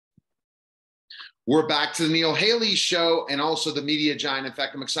We're back to the Neil Haley Show and also the Media Giant. In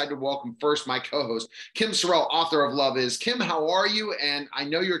fact, I'm excited to welcome first my co-host, Kim Sorrelle, author of Love Is. Kim, how are you? And I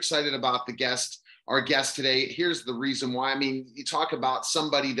know you're excited about our guest today. Here's the reason why. I mean, you talk about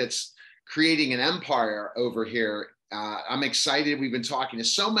somebody that's creating an empire over here. I'm excited. We've been talking to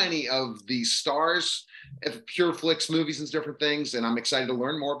so many of the stars of Pure Flix movies and different things, and I'm excited to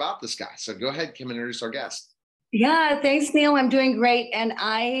learn more about this guy. So go ahead, Kim, and introduce our guest. Yeah, thanks, Neil. I'm doing great. And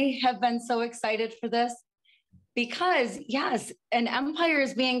I have been so excited for this because, yes, an empire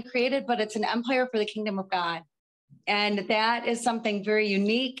is being created, but it's an empire for the kingdom of God. And that is something very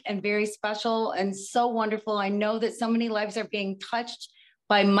unique and very special and so wonderful. I know that so many lives are being touched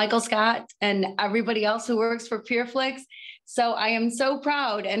by Michael Scott and everybody else who works for Pure Flix. So I am so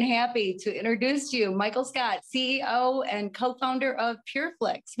proud and happy to introduce you, Michael Scott, CEO and co-founder of Pure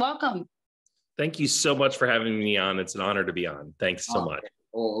Flix. Welcome. Thank you so much for having me on. It's an honor to be on. Thanks so much.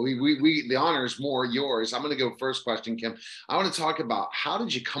 Well, the honor is more yours. I'm going to go first question, Kim. I want to talk about how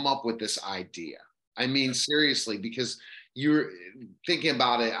did you come up with this idea? I mean, seriously, because you're thinking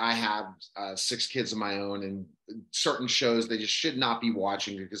about it. I have 6 kids of my own, and certain shows they just should not be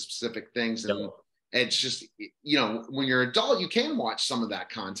watching because specific things. And it's just, you know, when you're an adult, you can watch some of that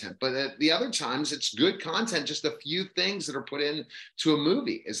content, but at the other times it's good content, just a few things that are put into a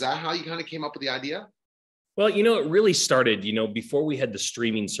movie. Is that how you kind of came up with the idea? Well, you know, it really started, you know, before we had the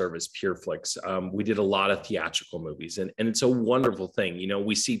streaming service, Pure Flix, we did a lot of theatrical movies, and it's a wonderful thing. You know,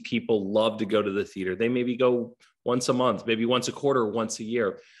 we see people love to go to the theater. They maybe go once a month, maybe once a quarter, once a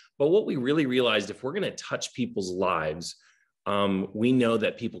year. But what we really realized, if we're going to touch people's lives, we know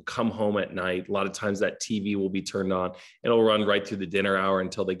that people come home at night. A lot of times that TV will be turned on. It'll run right through the dinner hour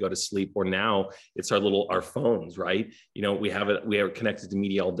until they go to sleep. Or now it's our phones, right? You know, we are connected to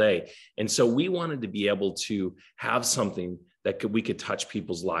media all day. And so we wanted to be able to have something that we could touch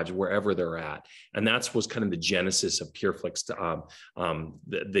people's lives wherever they're at. And that was kind of the genesis of Pure Flix, the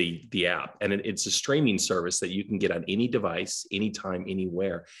app. And it's a streaming service that you can get on any device, anytime,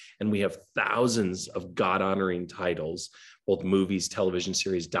 anywhere. And we have thousands of God-honoring titles, both movies, television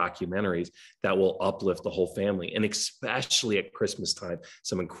series, documentaries that will uplift the whole family. And especially at Christmas time,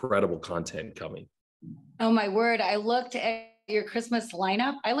 some incredible content coming. Oh my word. I looked at your Christmas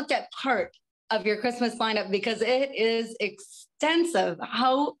lineup. I looked at part of your Christmas lineup because it is extensive.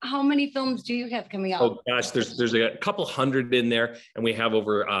 How many films do you have coming out? Oh gosh, there's a couple hundred in there, and we have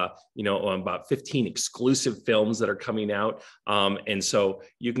over about 15 exclusive films that are coming out. And so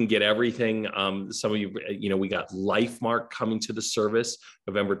you can get everything. Some of you, we got Lifemark coming to the service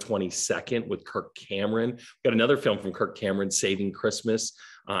November 22nd with Kirk Cameron. We got another film from Kirk Cameron, Saving Christmas.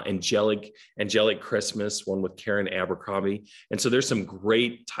 Angelic Christmas, one with Karen Abercrombie. And so there's some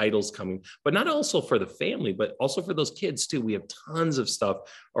great titles coming, but not also for the family, but also for those kids too. We have tons of stuff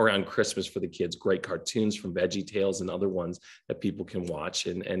around Christmas for the kids, great cartoons from Veggie Tales and other ones that people can watch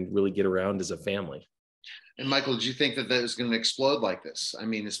and really get around as a family. And Michael, did you think that was going to explode like this? I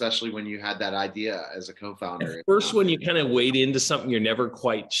mean, especially when you had that idea as a co-founder. At first, when you kind of wade into something, you're never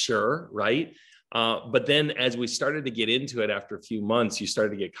quite sure, right? But then as we started to get into it after a few months, you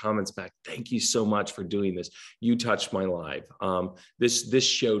started to get comments back. Thank you so much for doing this. You touched my life. This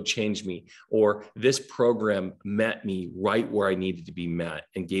show changed me, or this program met me right where I needed to be met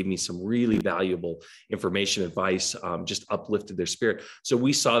and gave me some really valuable information, advice, just uplifted their spirit. So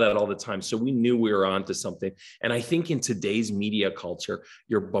we saw that all the time. So we knew we were onto something. And I think in today's media culture,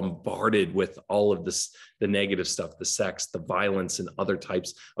 you're bombarded with all of this, the negative stuff, the sex, the violence, and other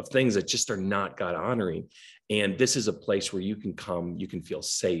types of things that just are not God honoring. And this is a place where you can come, you can feel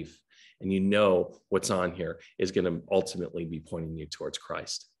safe, and you know what's on here is going to ultimately be pointing you towards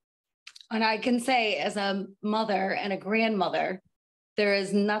Christ. And I can say, as a mother and a grandmother, there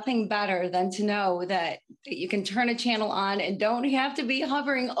is nothing better than to know that you can turn a channel on and don't have to be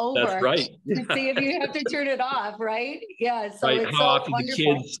hovering over. That's right. To see if you have to turn it off, right? Yeah. So right. it's How so often wonderful. The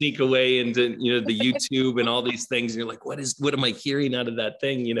kids sneak away into the YouTube and all these things, and you're like, what am I hearing out of that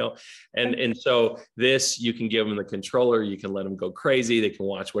thing? And so this, you can give them the controller, you can let them go crazy, they can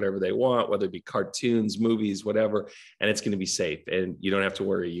watch whatever they want, whether it be cartoons, movies, whatever, and it's going to be safe. And you don't have to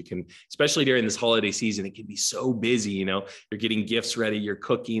worry. You can, especially during this holiday season, it can be so busy. You're getting gifts ready, you're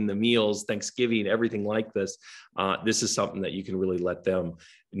cooking the meals, Thanksgiving, everything like this. This is something that you can really let them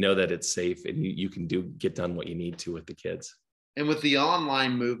know that it's safe, and you can get done what you need to with the kids. And with the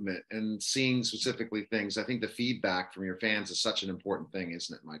online movement and seeing specifically things, I think the feedback from your fans is such an important thing,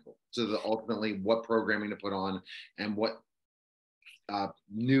 isn't it, Michael? So ultimately what programming to put on and what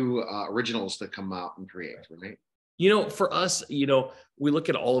new originals to come out and create, right? For us, we look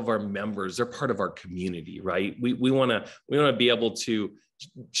at all of our members, they're part of our community, right? We want to be able to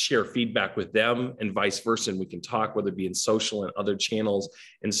share feedback with them and vice versa. And we can talk, whether it be in social and other channels.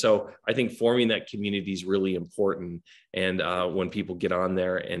 And so I think forming that community is really important. And when people get on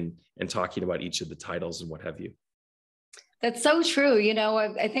there and talking about each of the titles and what have you. That's so true. You know,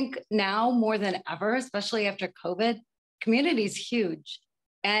 I think now more than ever, especially after COVID, community is huge.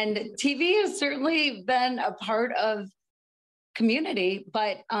 And TV has certainly been a part of community,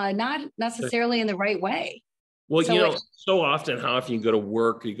 but not necessarily in the right way. Well, So you know, so often, how often you go to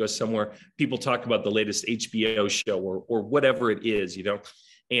work or you go somewhere, people talk about the latest HBO show or whatever it is, you know,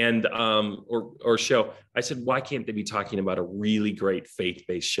 and or show. I said, why can't they be talking about a really great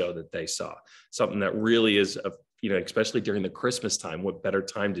faith-based show that they saw? Something that really is a, you know, especially during the Christmas time, what better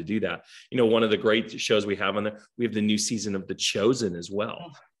time to do that? You know, one of the great shows we have on there, we have the new season of The Chosen as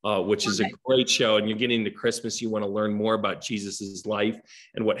well, which is a great show. And you're getting to Christmas, you want to learn more about Jesus's life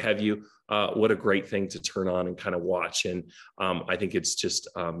and what have you. What a great thing to turn on and kind of watch. And I think it's just,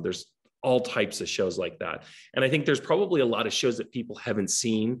 there's all types of shows like that. And I think there's probably a lot of shows that people haven't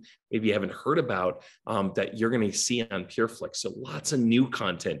seen, maybe you haven't heard about, that you're going to see on PureFlix. So lots of new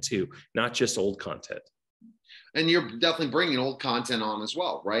content too, not just old content. And you're definitely bringing old content on as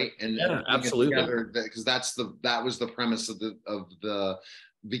well, right? And yeah, absolutely, because that was the premise of the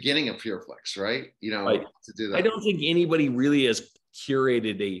beginning of PureFlix, right? You know, right. To do that. I don't think anybody really has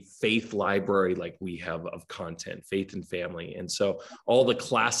curated a faith library like we have of content, faith and family. And so all the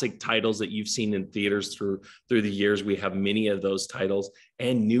classic titles that you've seen in theaters through the years, we have many of those titles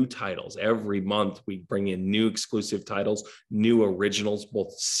and new titles. Every month we bring in new exclusive titles, new originals,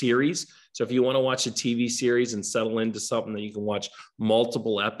 both series. So if you want to watch a TV series and settle into something that you can watch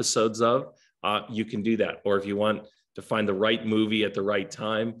multiple episodes of, you can do that. Or if you want to find the right movie at the right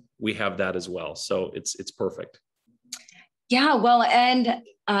time, we have that as well. So it's perfect. Yeah, well, and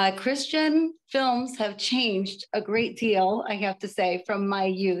Christian films have changed a great deal, I have to say, from my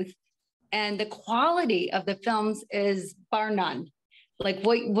youth. And the quality of the films is bar none. Like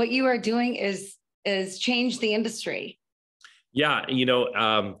what you are doing is change the industry. Yeah, you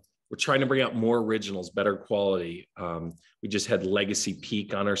know, we're trying to bring out more originals, better quality. We just had Legacy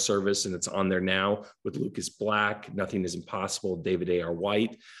Peak on our service, and it's on there now with Lucas Black, Nothing is Impossible, David A.R.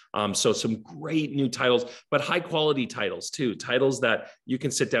 White. So some great new titles, but high quality titles too, titles that you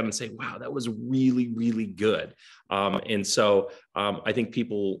can sit down and say, wow, that was really, really good. And so I think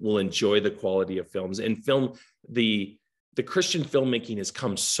people will enjoy the quality of films and film. The Christian filmmaking has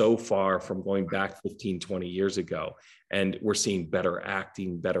come so far from going back 15, 20 years ago. And we're seeing better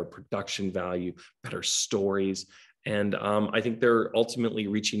acting, better production value, better stories. And I think they're ultimately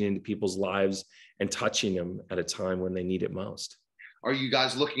reaching into people's lives and touching them at a time when they need it most. Are you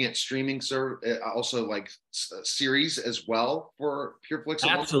guys looking at streaming also like series as well for PureFlix?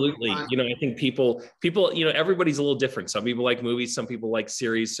 Absolutely. You know, I think people, you know, everybody's a little different. Some people like movies, some people like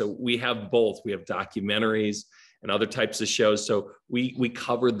series. So we have both. We have documentaries and other types of shows. So we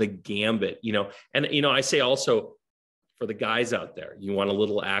cover the gambit, you know, and, you know, I say also, for the guys out there, you want a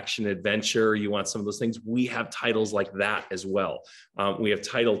little action adventure, you want some of those things, we have titles like that as well. We have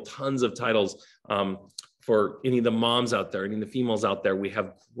tons of titles for any of the moms out there, any of the females out there. We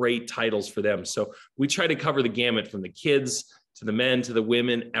have great titles for them. So we try to cover the gamut from the kids to the men to the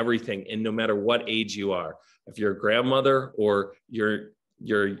women, everything. And no matter what age you are, if you're a grandmother or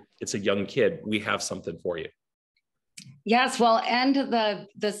it's a young kid, we have something for you. Yes, well, and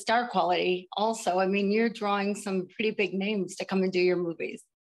the star quality also. I mean, you're drawing some pretty big names to come and do your movies.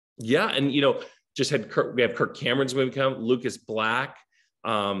 Yeah, and you know, we have Kirk Cameron's movie come, Lucas Black.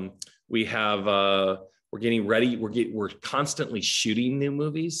 We have we're getting ready. We're constantly shooting new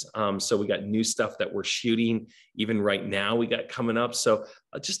movies. So we got new stuff that we're shooting even right now. We got coming up. So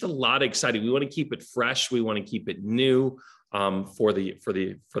just a lot of exciting. We want to keep it fresh. We want to keep it new for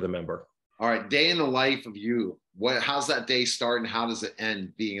the member. All right, day in the life of you. How's that day start and how does it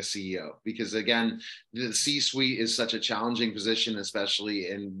end being a CEO? Because again, the C-suite is such a challenging position, especially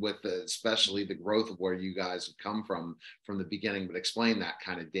especially the growth of where you guys have come from the beginning. But explain that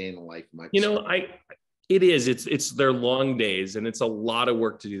kind of day in the life. You know, it's their long days and it's a lot of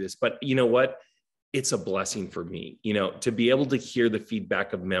work to do this. But you know what? It's a blessing for me, you know, to be able to hear the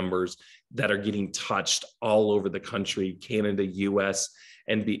feedback of members that are getting touched all over the country, Canada, US,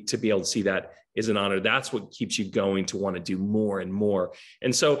 and to be able to see that is an honor. That's what keeps you going to want to do more and more.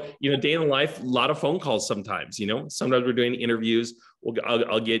 And so, you know, day in the life, a lot of phone calls sometimes, you know, sometimes we're doing interviews.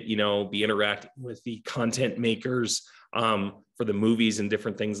 I'll get, you know, be interacting with the content makers for the movies and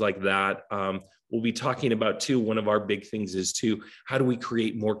different things like that. We'll be talking about too, one of our big things is too, how do we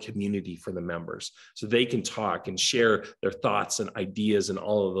create more community for the members so they can talk and share their thoughts and ideas and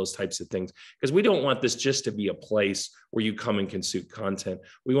all of those types of things? Because we don't want this just to be a place where you come and consume content.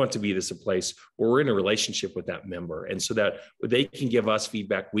 We want to be this a place where we're in a relationship with that member. And so that they can give us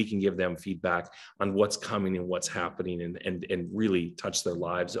feedback, we can give them feedback on what's coming and what's happening and really touch their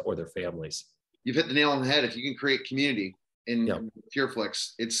lives or their families. You've hit the nail on the head. If you can create community in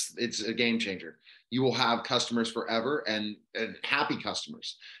PureFlix, it's a game changer. You will have customers forever and happy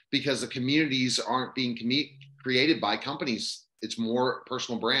customers, because the communities aren't being created by companies. It's more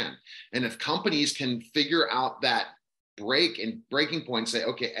personal brand. And if companies can figure out that breaking point, say,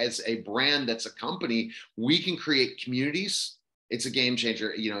 okay, as a brand that's a company, we can create communities. It's a game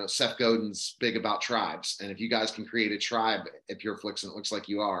changer. You know, Seth Godin's big about tribes. And if you guys can create a tribe at PureFlix, and it looks like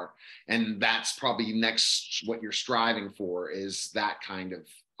you are, and that's probably next what you're striving for, is that kind of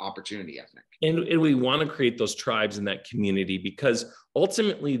opportunity, I think. And we want to create those tribes in that community, because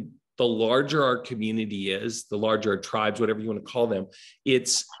ultimately the larger our community is, the larger our tribes, whatever you want to call them,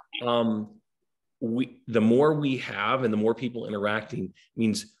 it's the more we have and the more people interacting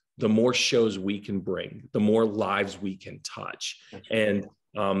means the more shows we can bring, the more lives we can touch, and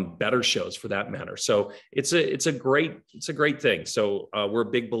better shows for that matter. So it's a great thing. So we're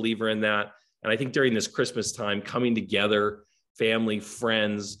a big believer in that. And I think during this Christmas time, coming together, family,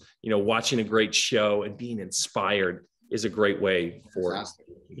 friends, watching a great show and being inspired is a great way for us.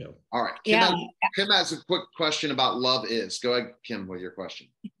 All right. Kim has a quick question about Love Is. Go ahead, Kim, with your question.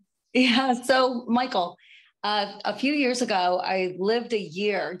 Yeah. So Michael, a few years ago, I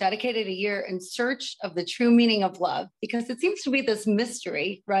dedicated a year in search of the true meaning of love, because it seems to be this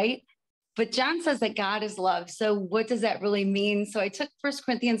mystery, right? But John says that God is love. So what does that really mean? So I took 1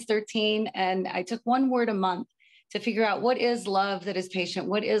 Corinthians 13 and I took one word a month to figure out what is love that is patient,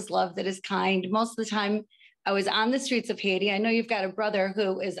 what is love that is kind. Most of the time I was on the streets of Haiti. I know you've got a brother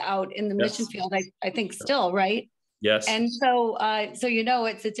who is out in the mission field, I think still, right? Yes. And so,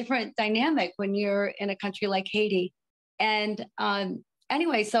 it's a different dynamic when you're in a country like Haiti. And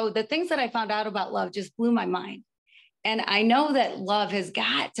anyway, so the things that I found out about love just blew my mind. And I know that love has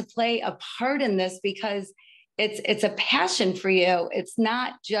got to play a part in this, because it's a passion for you. It's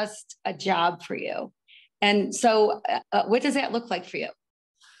not just a job for you. And so what does that look like for you?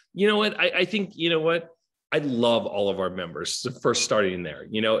 You know what? I think, I love all of our members. So first starting there,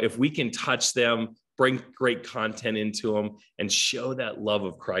 if we can touch them, bring great content into them and show that love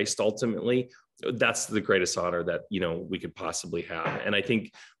of Christ, ultimately, that's the greatest honor that, we could possibly have. And I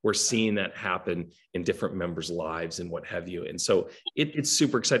think we're seeing that happen in different members' lives and what have you. And so it's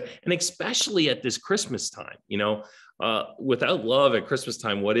super exciting. And especially at this Christmas time, without love at Christmas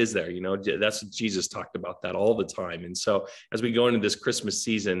time, what is there? That's what Jesus talked about that all the time. And so as we go into this Christmas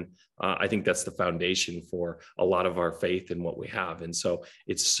season, I think that's the foundation for a lot of our faith and what we have. And so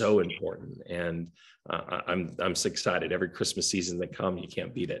it's so important. And I'm so excited. Every Christmas season that comes, you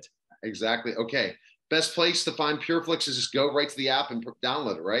can't beat it. Exactly. Okay. Best place to find PureFlix is just go right to the app and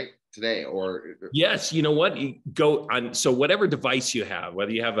download it right today. Or yes, you know what? You go on. So whatever device you have,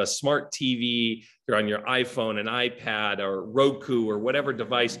 whether you have a smart TV, you're on your iPhone, an iPad, or Roku, or whatever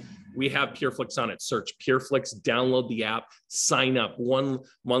device, we have PureFlix on it. Search PureFlix, download the app, sign up, one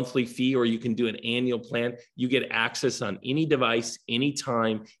monthly fee, or you can do an annual plan. You get access on any device,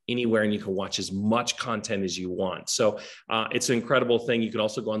 anytime, anywhere, and you can watch as much content as you want. So it's an incredible thing. You can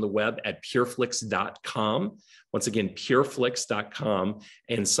also go on the web at pureflix.com. Once again, pureflix.com,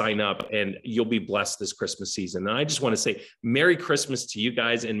 and sign up, and you'll be blessed this Christmas season. And I just want to say Merry Christmas to you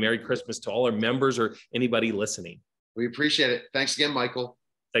guys, and Merry Christmas to all our members or anybody listening. We appreciate it. Thanks again, Michael.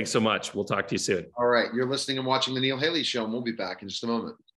 Thanks so much. We'll talk to you soon. All right. You're listening and watching The Neil Haley Show, and we'll be back in just a moment.